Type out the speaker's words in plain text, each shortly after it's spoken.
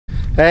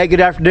Hey,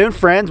 good afternoon,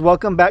 friends.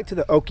 Welcome back to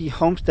the OKIE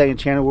Homesteading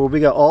channel, where we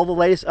got all the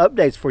latest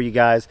updates for you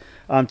guys.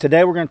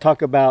 Today we're going to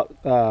talk about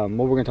what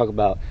we're going to talk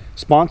about: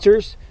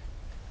 sponsors,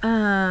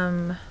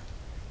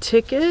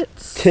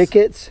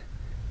 tickets,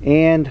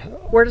 and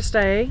where to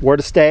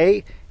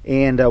stay,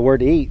 and where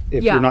to eat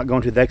if you're not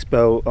going to the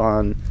expo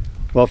on.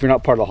 Well, if you're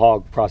not part of the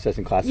hog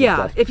processing classes.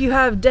 Yeah, if you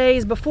have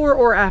days before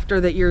or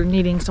after that you're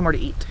needing somewhere to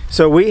eat.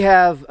 So we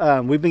have,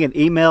 we've been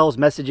getting emails,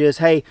 messages,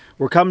 hey,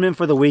 we're coming in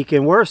for the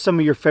weekend. Where are some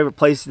of your favorite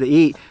places to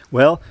eat?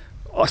 Well,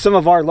 some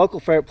of our local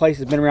favorite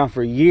places have been around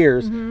for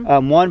years.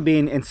 One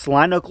being in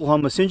Salina,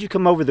 Oklahoma. As soon as you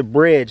come over the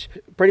bridge,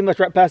 pretty much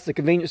right past the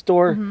convenience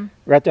store,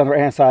 right down the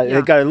right-hand side,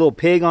 they've got a little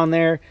pig on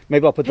there.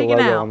 Maybe I'll put the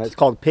logo on it. It's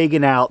called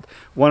Piggin' Out.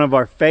 One of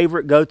our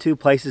favorite go-to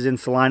places in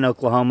Salina,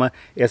 Oklahoma.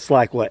 It's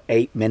like, what,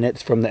 8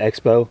 minutes from the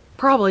expo?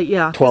 Probably,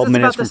 yeah. 12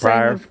 minutes from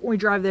Pryor. We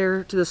drive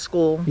there to the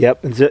school.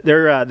 Yep, and so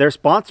they're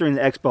sponsoring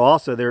the expo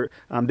also. They're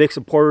big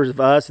supporters of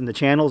us and the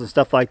channels and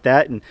stuff like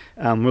that, and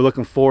we're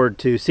looking forward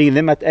to seeing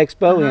them at the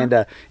expo.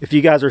 And if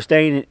you guys are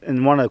staying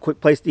and want a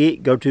quick place to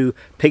eat, go to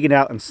Piggin'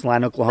 Out in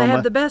Salina, Oklahoma. They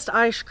have the best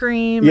ice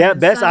cream. Yeah,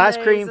 best ice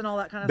cream and all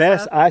that kind of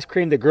best stuff. Ice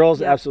cream. The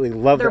girls absolutely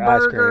love their ice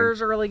cream. Their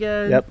burgers are really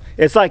good. Yep,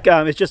 it's like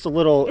it's just a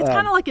little. It's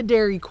kind of like a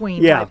Dairy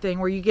Queen type thing,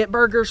 where you get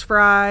burgers,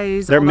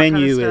 fries. Their all that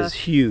menu kind of is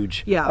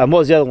huge. Yeah. What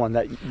was the other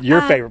one?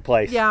 Your favorite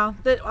place? Yeah,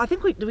 I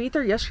think did we eat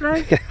there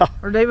yesterday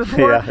or day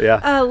before?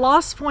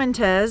 Los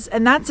Fuentes,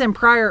 and that's in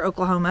Pryor,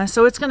 Oklahoma.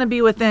 So it's going to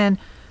be within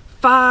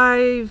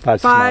five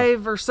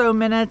or so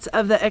minutes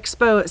of the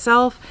expo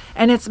itself,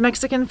 and it's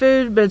Mexican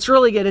food, but it's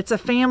really good. It's a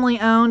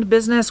family-owned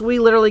business. We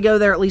literally go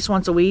there at least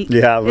once a week.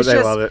 Yeah,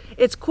 they love it.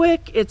 It's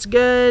quick, it's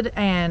good,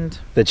 and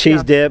the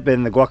cheese dip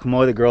and the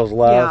guacamole the girls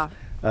love.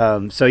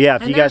 So yeah,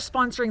 if you guys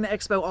sponsoring the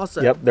expo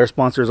also. Yep, they're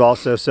sponsors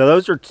also. So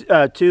those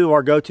are two of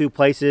our go-to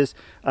places.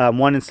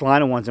 One in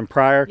Salina, one's in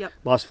Pryor.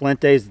 Los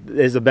Fuentes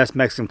is the best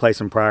Mexican place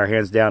in Pryor,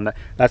 hands down.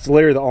 That's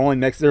literally the only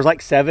Mexican. There's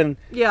like 7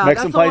 Mexican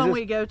places. That's the one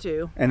we go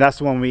to. And that's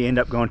the one we end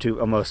up going to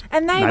almost.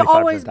 And they've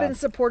always been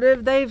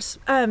supportive.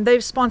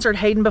 They've sponsored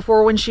Hayden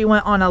before when she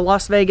went on a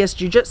Las Vegas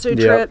jiu-jitsu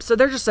trip. So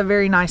they're just a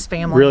very nice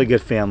family. Really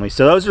good family.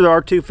 So those are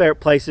our 2 favorite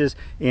places.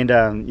 And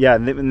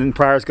and then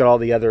Pryor's got all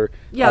the other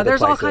there's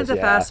places. all kinds of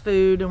fast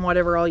food and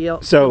whatever all you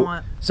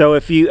want. So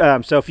if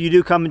you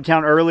do come in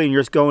town early and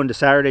you're just going to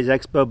Saturday's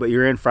expo, but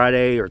you're in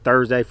Friday or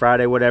Thursday,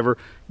 Friday, whatever,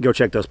 go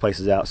check those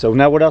places out. So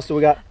now what else do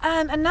we got?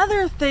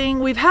 Another thing,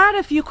 we've had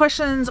a few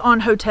questions on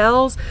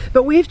hotels,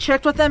 but we've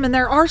checked with them and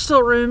there are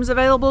still rooms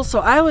available. So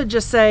I would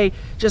just say,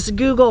 just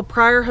Google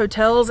Pryor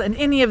hotels and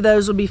any of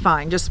those would be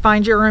fine. Just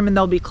find your room and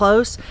they'll be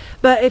close.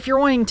 But if you're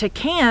wanting to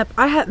camp,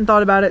 I hadn't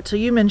thought about it till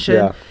you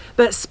mentioned,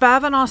 but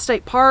Spavinaw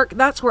State Park,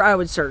 that's where I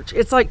would search.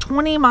 It's like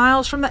 20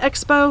 miles from the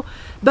expo,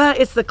 but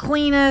it's the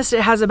cleanest.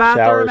 It has a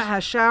bathroom, it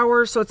has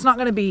showers, so it's not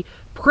going to be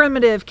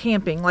primitive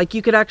camping. Like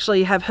you could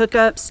actually have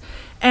hookups.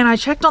 And I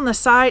checked on the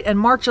site, and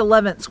March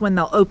 11th is when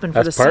they'll open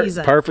for the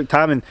season. Perfect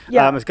time. And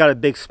it's got a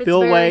big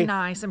spillway. It's very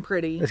nice and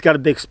pretty. It's got a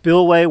big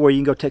spillway where you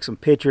can go take some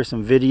pictures,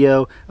 some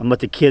video, and let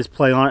the kids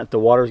play on it if the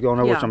water's going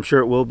over, which I'm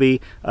sure it will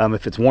be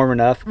if it's warm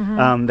enough.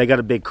 They got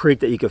a big creek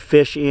that you could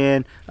fish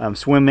in,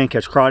 swim in,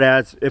 catch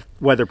crawdads, if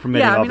weather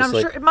permitting, obviously.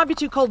 I'm sure it might be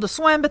too cold to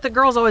swim, but the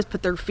girls always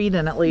put their feet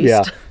in at least.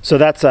 Yeah, so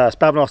that's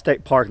Spavinaw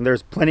State Park, and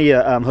there's plenty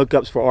of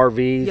hookups for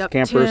RVs,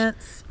 campers,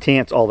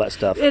 tents, all that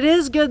stuff. It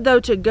is good,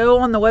 though, to go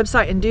on the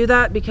website and do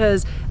that,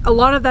 because a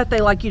lot of that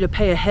they like you to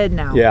pay ahead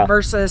now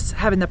versus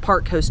having the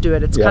park host do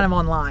it. It's kind of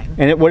online.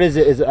 And what is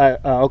it? Is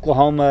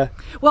Oklahoma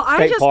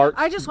State Park?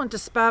 I just went to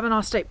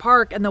Spavinaw State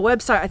Park, and the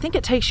website, I think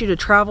it takes you to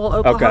Travel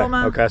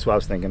Oklahoma. Okay, that's what I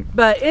was thinking.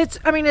 But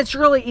it's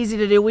really easy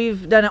to do.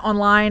 We've done it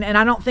online, and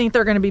I don't think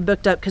they're going to be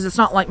booked up because it's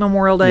not like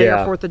Memorial Day or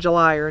 4th of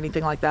July or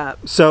anything like that.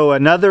 So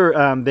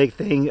another big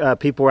thing,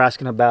 people were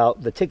asking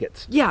about the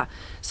tickets. Yeah.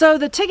 So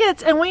the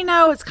tickets, and we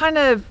know it's kind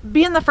of,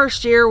 being the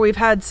first year, we've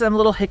had some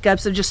little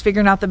hiccups of just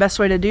figuring out the best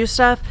way to do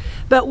stuff,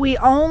 but we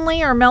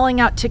only are mailing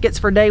out tickets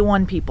for day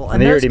 1 people.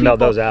 And they already mailed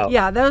those out.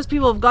 Yeah, those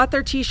people have got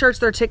their t-shirts,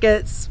 their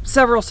tickets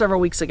several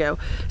weeks ago.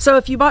 So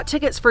if you bought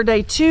tickets for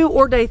day 2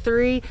 or day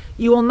 3,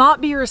 you will not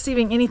be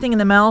receiving anything in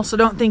the mail, so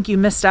don't think you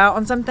missed out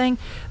on something.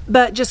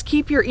 But just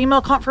keep your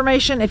email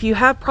confirmation. If you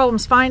have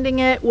problems finding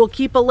it, we'll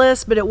keep a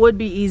list, but it would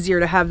be easier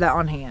to have that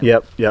on hand.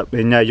 Yep.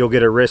 And you'll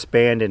get a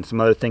wristband and some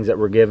other things that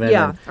we're given.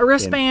 Yeah, a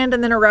wristband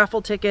and then a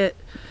raffle ticket.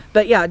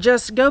 But yeah,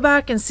 just go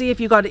back and see if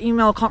you got an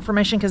email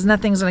confirmation, because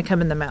nothing's going to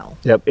come in the mail.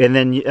 Yep. And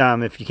then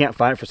if you can't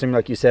find it for something,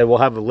 like you said, we'll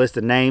have a list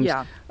of names.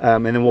 Yeah.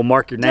 And then we'll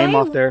mark your name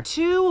off there. Day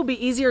 2 will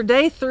be easier.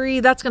 Day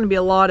 3, that's going to be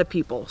a lot of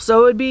people.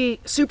 So it would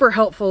be super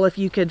helpful if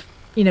you could,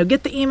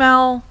 get the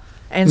email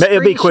and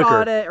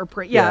screenshot it or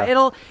print.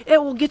 It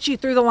will get you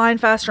through the line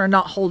faster and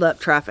not hold up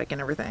traffic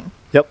and everything.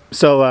 Yep.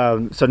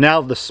 So so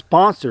now the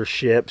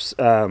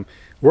sponsorships.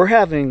 We're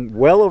having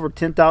well over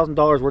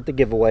 $10,000 worth of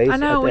giveaways. I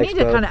know, we need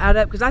to kind of add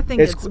up, because I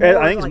think it's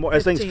more. I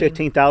think it's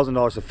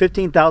 $15,000. So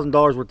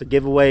 $15,000 worth of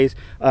giveaways.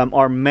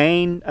 Our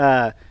main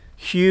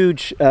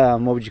huge,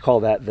 what would you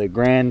call that? The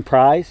grand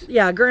prize?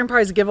 Yeah, grand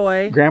prize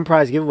giveaway. Grand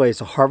prize giveaway is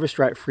a Harvest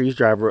Right freeze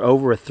driver,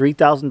 over a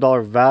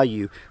 $3,000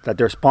 value that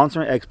they're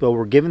sponsoring Expo.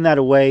 We're giving that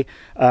away.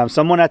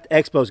 Someone at the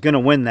Expo is going to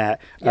win that.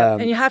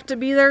 And you have to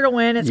be there to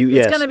win. It's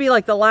going to be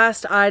like the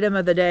last item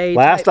of the day.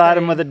 Last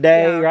item of the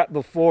day, right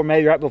before,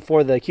 maybe right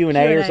before the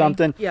Q&A or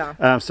something.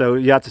 Yeah. So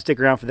you have to stick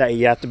around for that.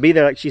 You have to be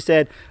there, like she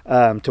said,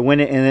 to win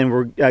it. And then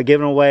we're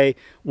giving away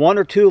 1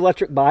 or 2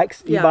 electric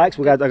bikes, e-bikes.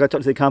 I got to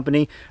talk to the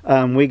company.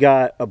 We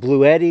got a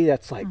Blue Eddy.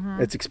 That's like,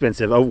 it's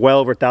expensive. Well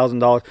over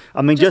 $1,000.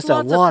 I mean, just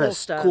a lot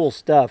of cool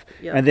stuff.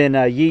 Yep. And then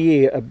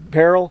YEE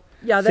Apparel.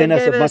 Yeah, they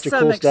gave us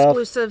some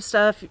exclusive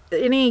stuff.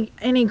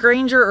 Any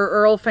Granger or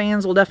Earl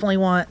fans will definitely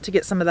want to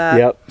get some of that.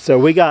 Yep. So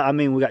we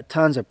got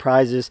tons of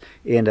prizes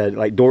and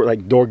like door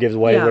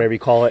giveaway, whatever you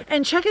call it.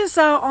 And check us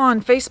out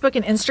on Facebook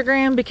and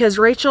Instagram, because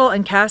Rachel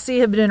and Cassie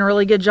have been doing a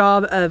really good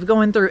job of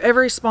going through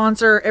every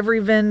sponsor, every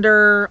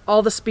vendor,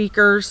 all the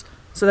speakers,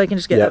 so they can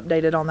just get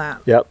updated on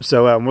that. Yep.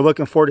 So we're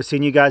looking forward to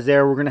seeing you guys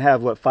there. We're gonna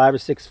have what, 5 or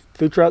 6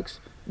 food trucks?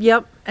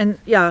 Yep. And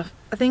yeah,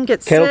 I think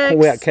it's kettle 6.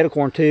 We got kettle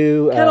corn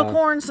too. Kettle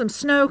corn, some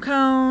snow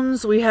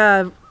cones. We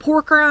have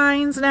pork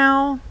rinds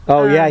now.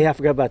 Oh yeah, I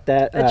forgot about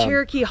that. A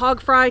Cherokee hog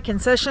fry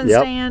concession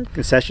stand.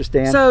 Concession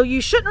stand. So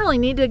you shouldn't really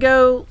need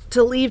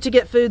to leave to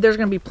get food. There's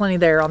going to be plenty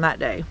there on that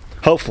day.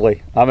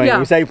 Hopefully. I mean,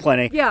 we say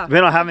plenty. Yeah.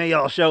 Depending on how many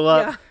y'all show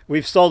up. Yeah.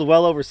 We've sold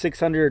well over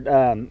 600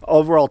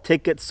 overall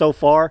tickets so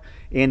far,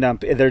 and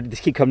they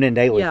just keep coming in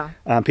daily.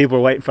 Yeah. People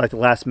are waiting for like the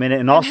last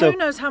minute, and also who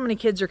knows how many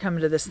kids are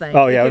coming to this thing?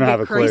 Oh yeah, we don't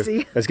have a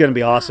clue. It's going to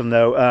be awesome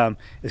though.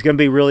 It's going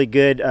to be really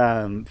good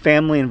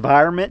family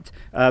environment.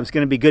 It's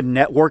going to be good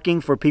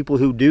networking for people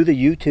who do the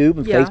YouTube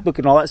and Facebook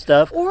and all that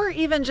stuff, or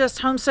even just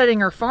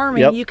homesteading or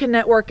farming. You can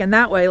network in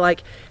that way.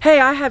 Like, hey,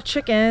 I have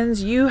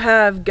chickens, you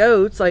have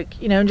goats. Like,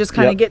 just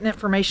kind of getting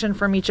information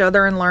from each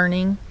other and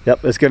learning.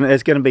 Yep, it's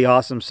gonna be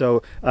awesome.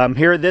 So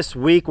here this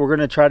week we're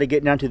gonna try to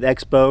get down to the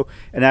expo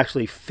and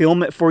actually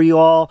film it for you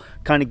all.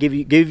 Kind of give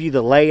you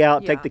the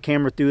layout, take the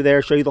camera through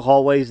there, show you the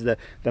hallways, the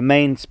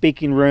main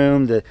speaking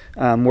room, the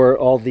where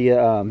all the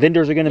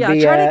vendors are gonna be.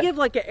 Yeah, try to give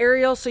like an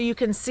aerial so you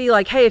can see,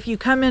 like, hey, if you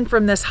come in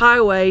from this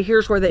highway,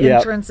 here's where the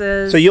entrance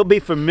is. So you'll be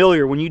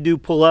familiar when you do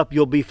pull up.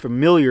 You'll be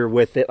familiar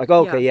with it. Like,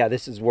 okay,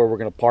 this is where we're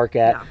gonna park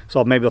at. Yeah.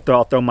 So maybe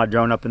I'll throw my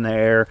drone up in the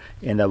air,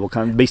 and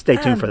we'll stay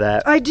tuned for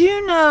that. I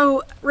do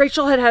know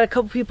Rachel had a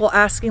couple people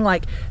asking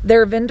like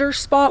their vendor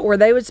spot where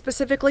they would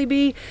specifically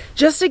be.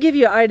 Just to give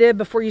you an idea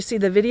before you see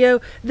the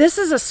video, this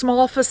is a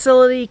small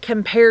facility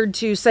compared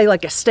to, say,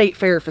 like a state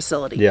fair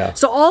facility. Yeah.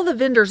 So all the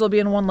vendors will be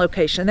in one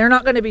location. They're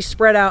not going to be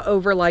spread out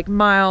over like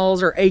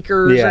miles or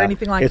acres or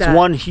anything like that. It's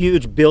one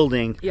huge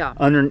building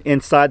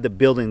inside the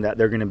building that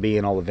they're going to be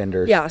in, all the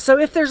vendors. Yeah. So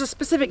if there's a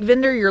specific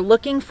vendor you're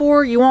looking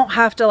for, you won't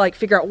have to like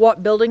figure out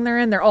what building they're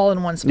in. They're all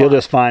in one spot. You'll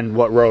just find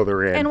what row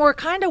they're in. And we're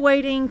kind of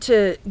waiting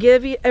to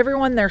give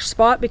everyone their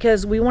spot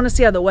because we want to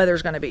see how the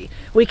weather's going to be.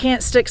 We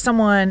can't stick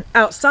someone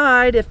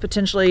outside if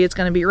potentially it's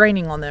going to be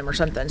raining on them or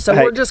something. So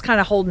we're just kind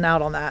of holding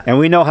out on that. And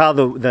we know how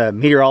the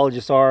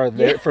meteorologists are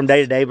from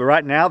day to day, but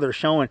right now they're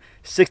showing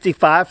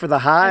 65 for the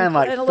high and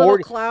like 40. A little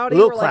cloudy. A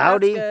little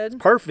cloudy. It's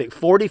perfect.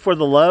 40 for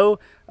the low.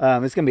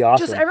 It's going to be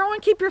awesome. Just everyone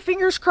keep your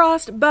fingers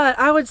crossed, but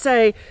I would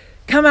say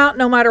come out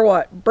no matter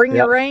what. Bring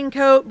your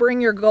raincoat,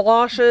 bring your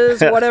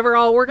galoshes,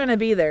 whatever. We're going to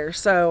be there.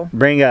 So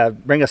bring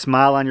a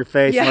smile on your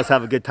face and let's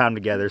have a good time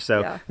together.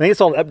 So I think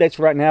it's all the updates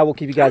for right now. We'll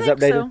keep you guys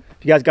updated. So.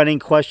 If you guys got any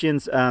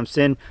questions,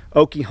 send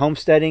OKIE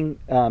Homesteading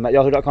at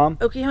yahoo.com.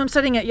 OKIE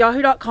Homesteading at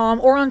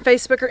yahoo.com, or on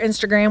Facebook or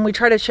Instagram. We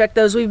try to check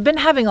those. We've been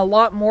having a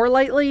lot more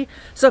lately,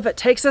 so if it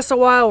takes us a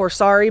while, we're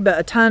sorry, but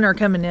a ton are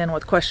coming in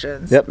with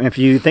questions. Yep, and if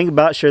you think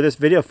about it, share this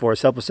video for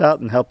us. Help us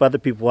out and help other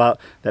people out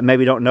that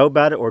maybe don't know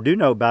about it or do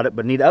know about it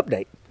but need an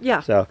update.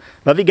 Yeah. So,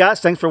 love you guys.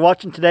 Thanks for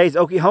watching today's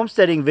OKIE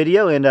Homesteading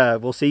video, and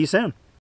we'll see you soon.